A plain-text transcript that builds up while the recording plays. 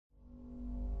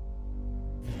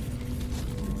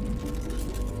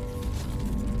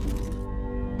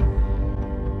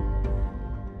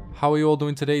How are you all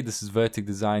doing today? This is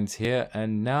VerticDesigns here,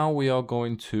 and now we are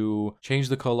going to change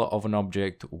the color of an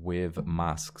object with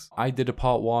masks. I did a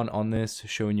part 1 on this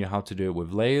showing you how to do it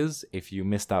with layers. If you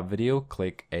missed that video,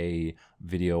 click a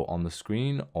video on the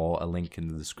screen or a link in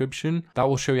the description. That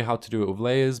will show you how to do it with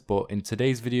layers, but in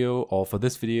today's video, or for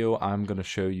this video, I'm going to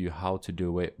show you how to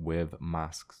do it with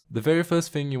masks. The very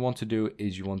first thing you want to do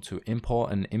is you want to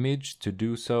import an image. To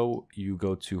do so, you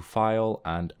go to File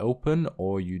and Open,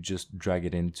 or you just drag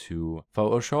it into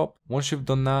Photoshop. Once you've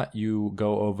done that, you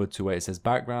go over to where it says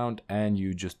background and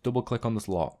you just double click on this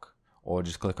lock, or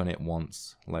just click on it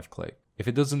once, left click. If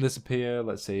it doesn't disappear,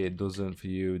 let's say it doesn't for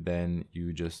you, then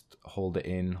you just hold it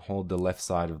in, hold the left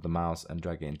side of the mouse and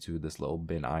drag it into this little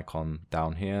bin icon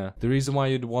down here. The reason why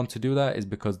you'd want to do that is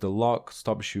because the lock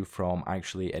stops you from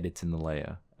actually editing the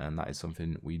layer, and that is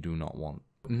something we do not want.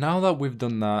 Now that we've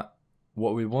done that,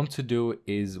 what we want to do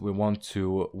is we want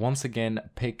to once again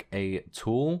pick a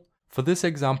tool. For this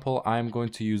example, I'm going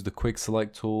to use the quick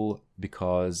select tool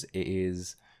because it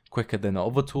is quicker than the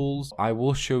other tools. I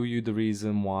will show you the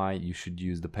reason why you should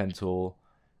use the pen tool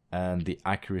and the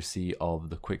accuracy of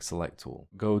the quick select tool.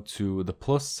 Go to the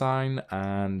plus sign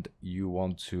and you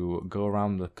want to go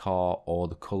around the car or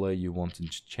the color you want to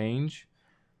change.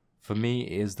 For me,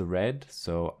 it is the red,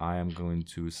 so I am going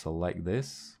to select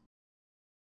this.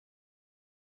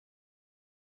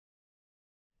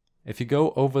 If you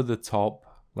go over the top,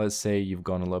 let's say you've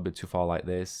gone a little bit too far like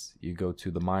this, you go to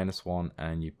the -1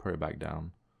 and you put it back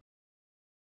down.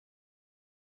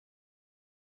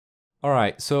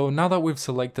 Alright, so now that we've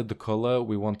selected the color,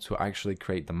 we want to actually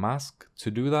create the mask. To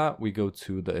do that, we go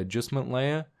to the adjustment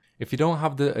layer. If you don't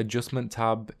have the adjustment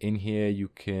tab in here, you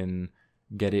can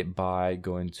get it by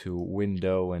going to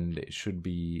window and it should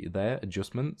be there,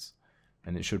 adjustments,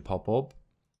 and it should pop up.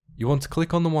 You want to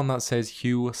click on the one that says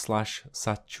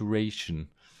hue/saturation.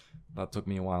 That took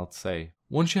me a while to say.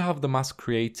 Once you have the mask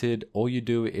created, all you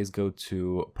do is go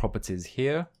to properties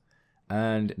here,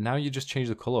 and now you just change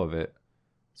the color of it.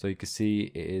 So you can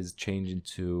see it is changing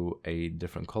to a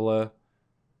different color.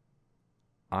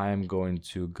 I'm going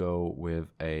to go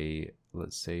with a,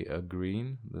 let's say a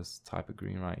green, this type of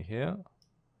green right here.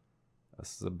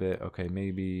 This is a bit, okay,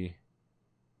 maybe,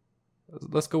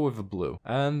 let's go with a blue.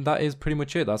 And that is pretty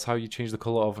much it. That's how you change the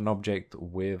color of an object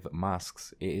with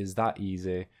masks. It is that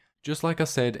easy. Just like I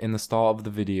said in the start of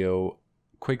the video,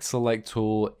 quick select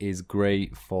tool is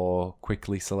great for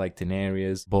quickly selecting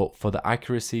areas, but for the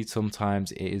accuracy,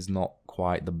 sometimes it is not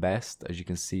quite the best. As you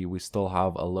can see, we still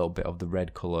have a little bit of the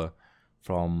red color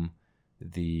from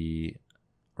the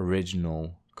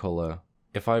original color.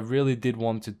 If I really did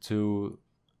wanted to,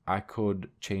 I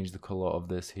could change the color of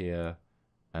this here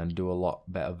and do a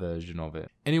lot better version of it.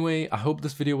 Anyway, I hope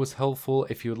this video was helpful.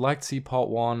 If you would like to see part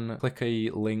 1, click a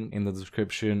link in the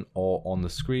description or on the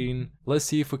screen. Let's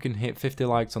see if we can hit 50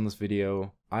 likes on this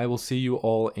video. I will see you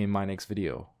all in my next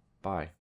video. Bye.